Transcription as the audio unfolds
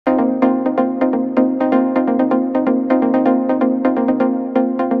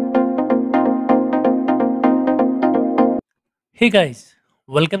Hey guys,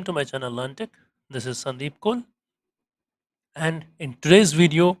 welcome to my channel LearnTech. This is Sandeep Kol, and in today's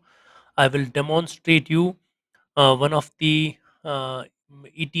video, I will demonstrate you one of the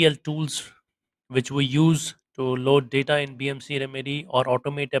ETL tools which we use to load data in BMC Remedy or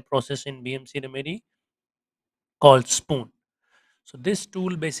automate a process in BMC Remedy called Spoon. So this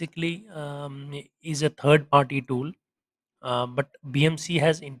tool basically is a third-party tool, but BMC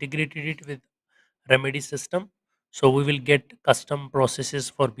has integrated it with Remedy system. So we will get custom processes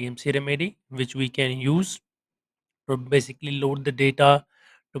for BMC Remedy, which we can use to basically load the data,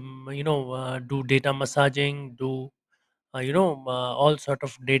 to do data massaging, do all sort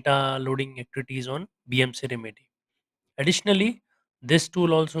of data loading activities on BMC Remedy. Additionally, this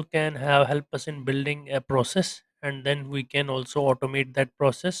tool also can have help us in building a process, and then we can also automate that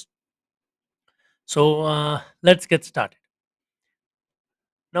process. So let's get started.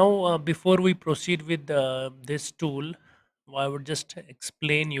 Now, before we proceed with this tool, I would just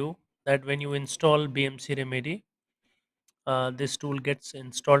explain you that when you install BMC Remedy, this tool gets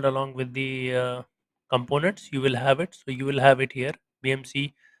installed along with the components. You will have it. So you will have it here.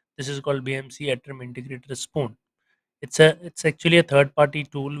 BMC. This is called BMC Atom Integrated Spoon. It's actually a third party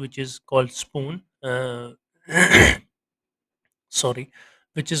tool which is called Spoon. Sorry,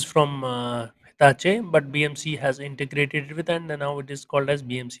 which is from Hitachi, but BMC has integrated it with, and now it is called as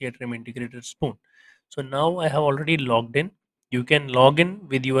BMC Atom Integrated Spoon. So now I have already logged in. You can log in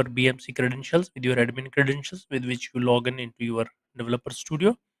with your BMC credentials, with your admin credentials, with which you log in into your developer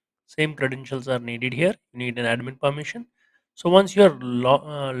studio. Same credentials are needed here. You need an admin permission. So once you are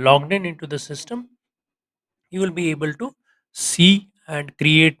logged in into the system, you will be able to see and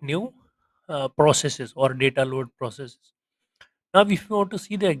create new processes or data load processes. Now, if you want to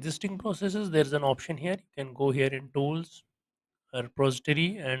see the existing processes, there's an option here. You can go here in tools,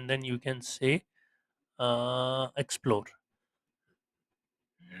 repository, and then you can say explore.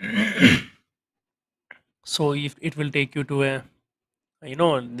 So if it will take you to a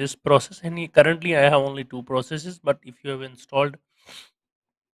this process, and currently I have only two processes, but if you have installed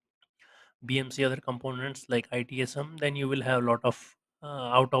BMC other components like ITSM, then you will have a lot of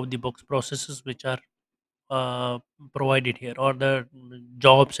out of the box processes which are uh, provided here, or the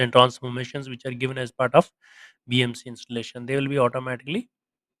jobs and transformations which are given as part of BMC installation. They will be automatically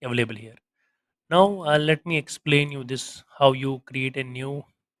available here. Now let me explain you this how you create a new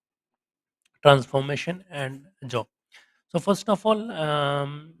transformation and job. So first of all,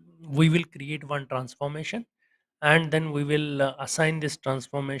 we will create one transformation, and then we will assign this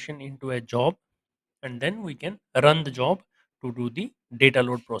transformation into a job, and then we can run the job to do the data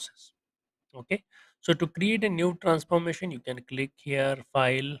load process. Okay, so to create a new transformation, you can click here,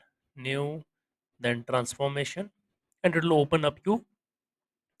 file, new, then transformation, and it will open up you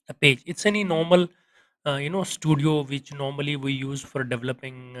a page. It's any normal studio which normally we use for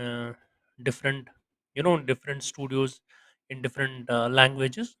developing different different studios in different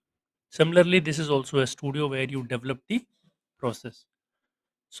languages. Similarly, this is also a studio where you develop the process.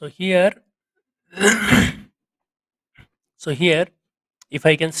 So here so here, if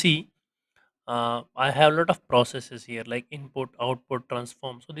I can see, I have a lot of processes here like input, output,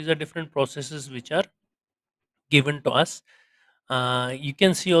 transform. So these are different processes which are given to us. You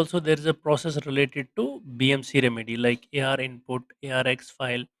can see also there is a process related to BMC remedy like AR input, ARX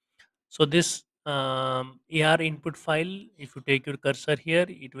file. So this AR input file, if you take your cursor here,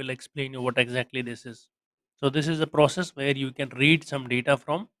 it will explain you what exactly this is. So this is a process where you can read some data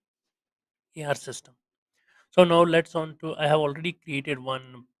from AR system. So now let's on to, I have already created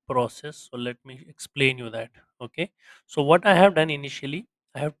one process. So let me explain you that. Okay. So what I have done initially,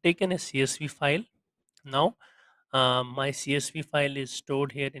 I have taken a CSV file. Now my CSV file is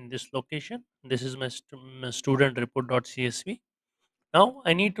stored here in this location. This is my student report.csv. Now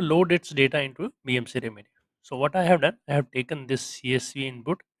I need to load its data into BMC Remedy. So what I have done, I have taken this CSV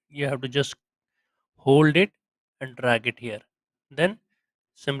input. You have to just hold it and drag it here. Then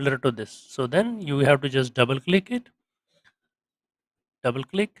similar to this. So then you have to just double click.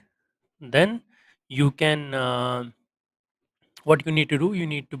 Then you can, what you need to do, you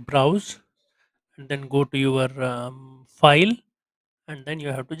need to browse and then go to your file, and then you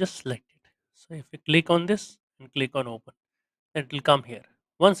have to just select it. So if you click on this and click on open, then it will come here.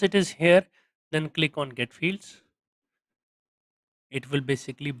 Once it is here, then click on get fields. It will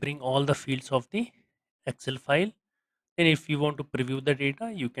basically bring all the fields of the Excel file. And if you want to preview the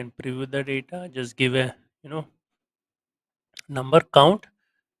data, you can preview the data. Just give a number count,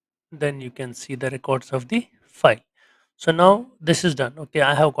 then you can see the records of the file. So now this is done. Okay,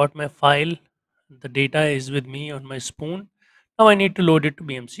 I have got my file. The data is with me on my spoon. Now I need to load it to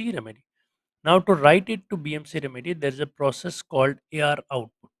BMC Remedy. Now to write it to BMC remedy, there is a process called AR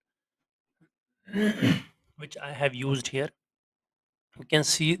output, which I have used here. You can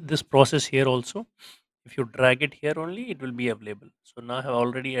see this process here also. If you drag it here only, it will be available. So now I have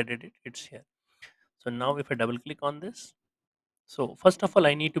already added it, it's here. So now if I double click on this, so first of all,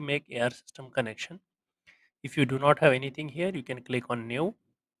 I need to make AR system connection. If you do not have anything here, you can click on new.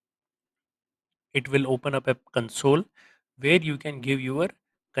 It will open up a console where you can give your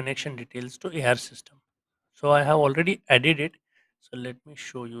connection details to AR system. So I have already added it. So let me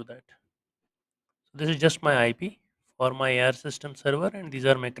show you that. So this is just my IP for my AR system server, and these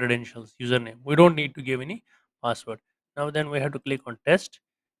are my credentials, username. We don't need to give any password. Now then we have to click on test.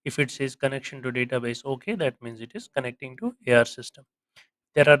 If it says connection to database, okay, that means it is connecting to AR system.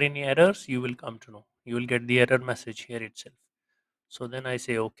 There are any errors, you will come to know. You will get the error message here itself. So then I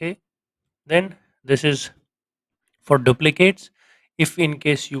say okay. Then this is for duplicates. If in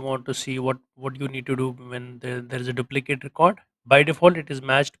case you want to see what you need to do when there is a duplicate record, by default it is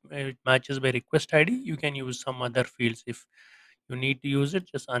matched, it matches by request ID. You can use some other fields. If you need to use it,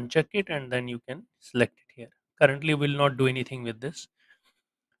 just uncheck it and then you can select it here. Currently will not do anything with this.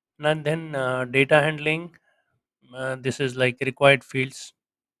 And then data handling, this is like required fields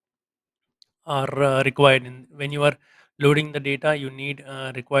are required when you are loading the data. You need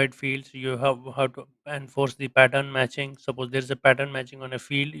required fields. You have how to enforce the pattern matching. Suppose there is a pattern matching on a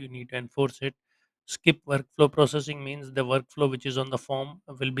field, you need to enforce it. Skip workflow processing means the workflow which is on the form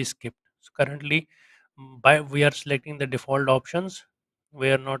will be skipped. So currently, by we are selecting the default options, we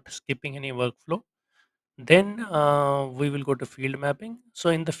are not skipping any workflow. Then we will go to field mapping. So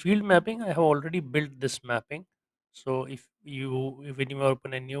in the field mapping, I have already built this mapping. So when you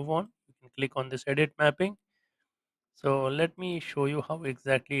open a new one, you can click on this edit mapping. So let me show you how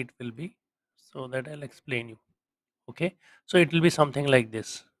exactly it will be, so that I'll explain you. Okay. So it will be something like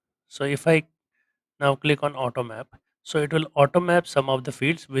this. So if I now click on auto map, so it will auto map some of the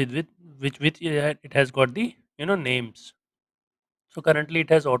fields with which it has got the names. So currently it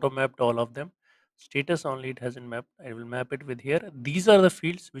has auto mapped all of them. Status only it hasn't mapped. I will map it with here. These are the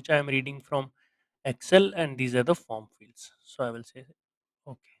fields which I am reading from Excel, and these are the form fields. So I will say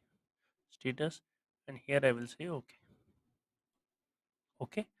okay, status, and here I will say okay.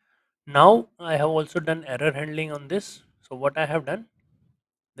 Okay. Now I have also done error handling on this. So what I have done,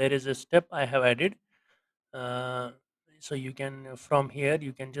 there is a step I have added. Uh, so you can from here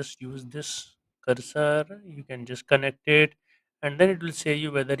you can just use this cursor. You can just connect it, and then it will say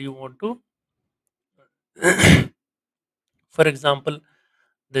you whether you want to. For example,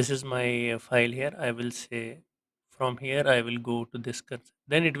 this is my file here. I will say from here I will go to this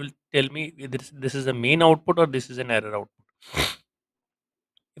then it will tell me whether this is a main output or this is an error output.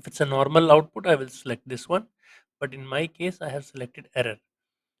 If it's a normal output, I will select this one, but in my case I have selected error.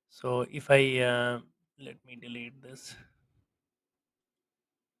 So if I let me delete this.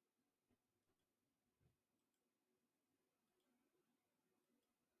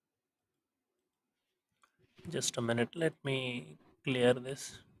 Just a minute, let me clear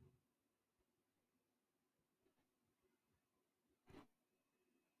this.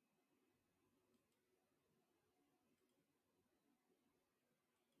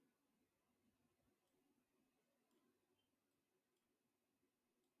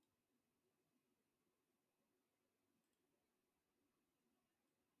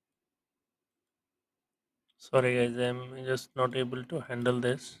 Sorry guys, I'm just not able to handle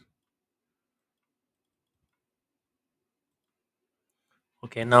this.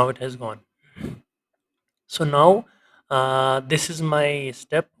 Okay, now it has gone. So now this is my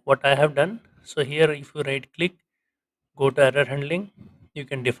step what I have done. So here if you right click, go to error handling, you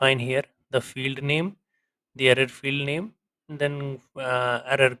can define here the field name, the error field name, and then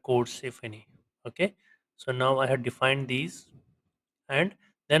error codes if any. Okay, so now I have defined these, and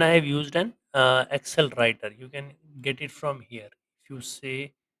then I have used an Excel writer. You can get it from here. If you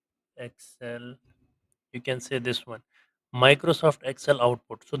say Excel, you can say this one, Microsoft Excel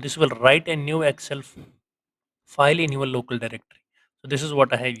output. So this will write a new Excel file in your local directory. So this is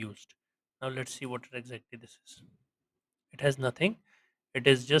what I have used. Now let's see what exactly this is. It has nothing. It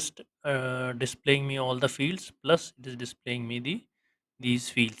is just displaying me all the fields, plus it is displaying me these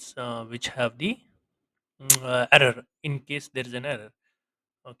fields which have the error in case there is an error.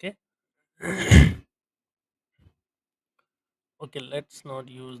 Okay. Okay, let's not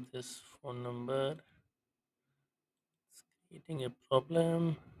use this phone number. It's creating a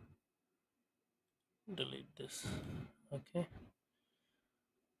problem. Delete this. Okay.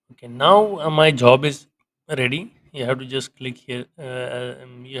 Okay, now my job is ready. You have to just click here.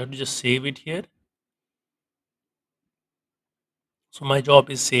 You have to just save it here. So my job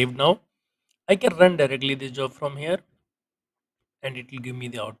is saved now. I can run directly this job from here and it will give me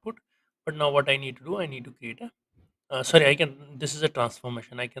the output. But now what I need to do, I need to create a sorry, I can, this is a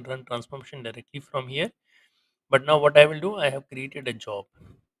transformation, I can run transformation directly from here. But now what I will do, I have created a job.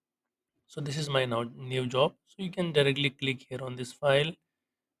 So this is my now new job. So you can directly click here on this file,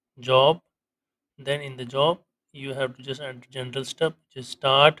 job. Then in the job, you have to just enter general stuff, just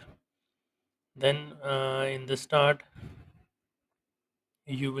start. Then in the start,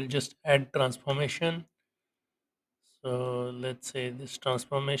 you will just add transformation. So let's say this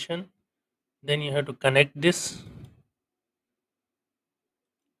transformation. Then you have to connect this.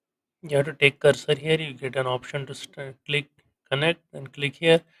 You have to take cursor here. You get an option to click connect and click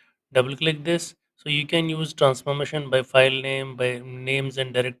here. Double click this. So you can use transformation by file name, by names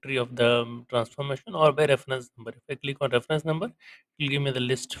and directory of the transformation, or by reference number. If I click on reference number, it will give me the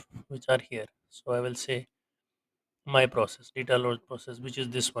list which are here. So I will say my process, data load process, which is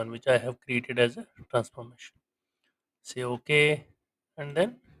this one, which I have created as a transformation. Say OK, and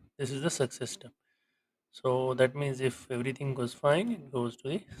then this is the success step. So that means if everything goes fine, it goes to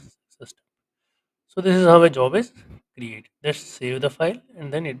the success step. So this is how a job is created. Let's save the file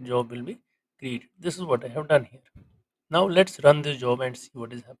and then it job will be created. This is what I have done here. Now let's run this job and see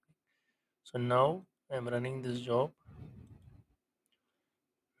what is happening. So now I am running this job.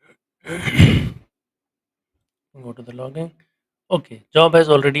 Go to the login. Okay, job has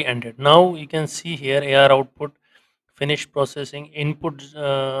already ended. Now you can see here AR output, finish processing, input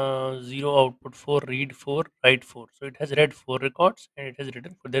 0, output 4, read 4, write 4. So it has read 4 records and it has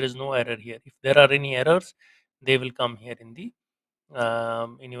written 4. There is no error here. If there are any errors, they will come here in the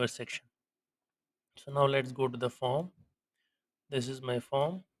in your section. So now let's go to the form. This is my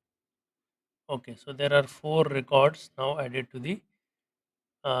form. Okay, so there are 4 records now added to the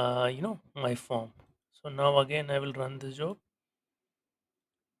my form. So now again I will run this job.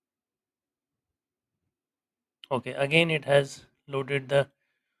 Okay, again it has loaded the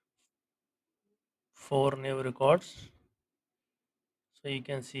 4 new records. So you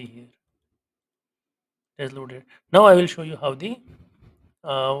can see here it has loaded. Now I will show you how the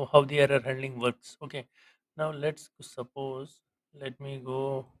error handling works. Okay, now let's suppose, let me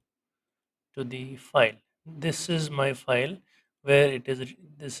go to the file. This is my file where it is.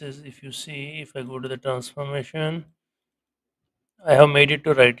 This is, if you see, if I go to the transformation, I have made it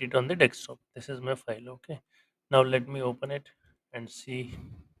to write it on the desktop. This is my file. Okay, now let me open it and see.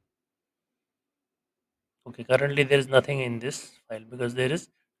 Okay, currently there is nothing in this file because there is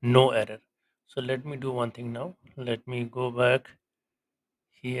no error. So let me do one thing now. Let me go back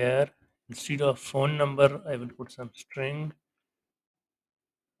here. Instead of phone number, I will put some string.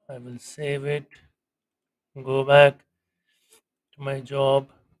 I will save it. Go back to my job.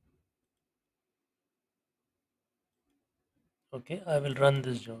 Okay, I will run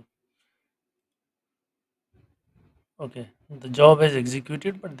this job. Okay, the job is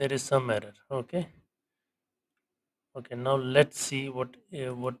executed, but there is some error. Okay, okay. Now let's see what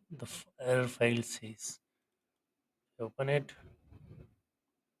the error file says. Open it.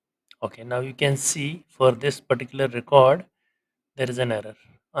 Okay, now you can see for this particular record there is an error.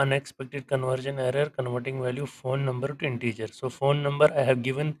 Unexpected conversion error, converting value phone number to integer. So phone number I have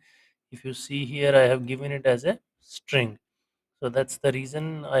given. If you see here, I have given it as a string. So that's the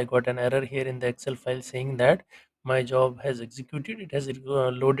reason I got an error here in the Excel file saying that my job has executed. It has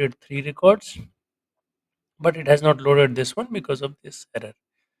loaded 3 records, but it has not loaded this one because of this error.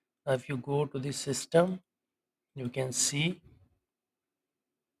 Now if you go to the system, you can see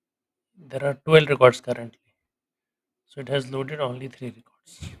there are 12 records currently. So it has loaded only 3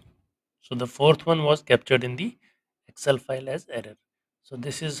 records. So the fourth one was captured in the Excel file as error. So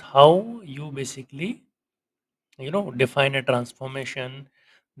this is how you basically define a transformation,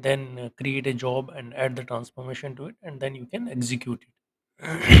 then create a job and add the transformation to it, and then you can execute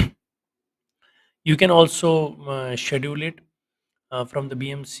it. You can also schedule it from the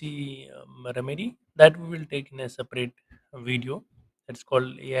BMC remedy that we will take in a separate video. That's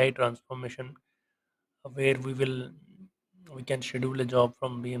called AI transformation, where we can schedule a job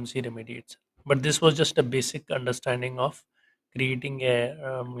from BMC remedy itself. But this was just a basic understanding of creating a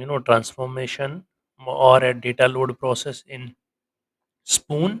transformation or a data load process in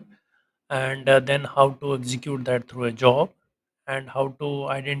Spoon, and then how to execute that through a job, and how to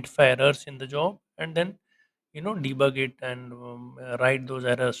identify errors in the job, and then debug it and write those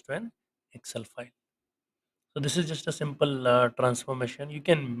errors to an Excel file. So this is just a simple transformation. You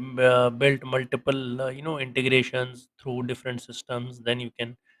can build multiple integrations through different systems. Then you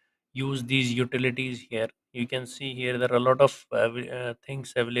can use these utilities here. You can see here there are a lot of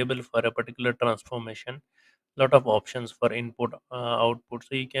things available for a particular transformation. lot of options for input, output.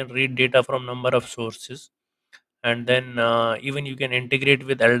 So you can read data from number of sources, and then even you can integrate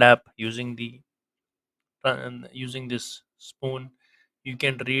with LDAP using using this spoon. You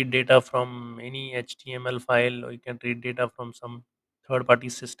can read data from any HTML file, or you can read data from some third party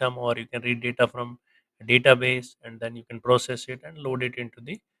system, or you can read data from a database, and then you can process it and load it into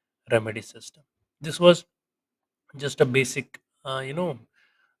the remedy system. This was just a basic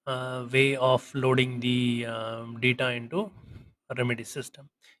way of loading the data into a remedy system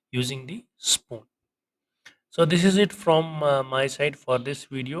using the spoon. So this is it from my side for this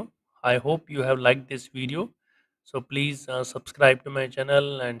video. I hope you have liked this video. So please subscribe to my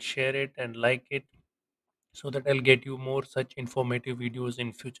channel and share it and like it, so that I'll get you more such informative videos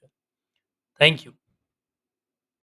in future. Thank you.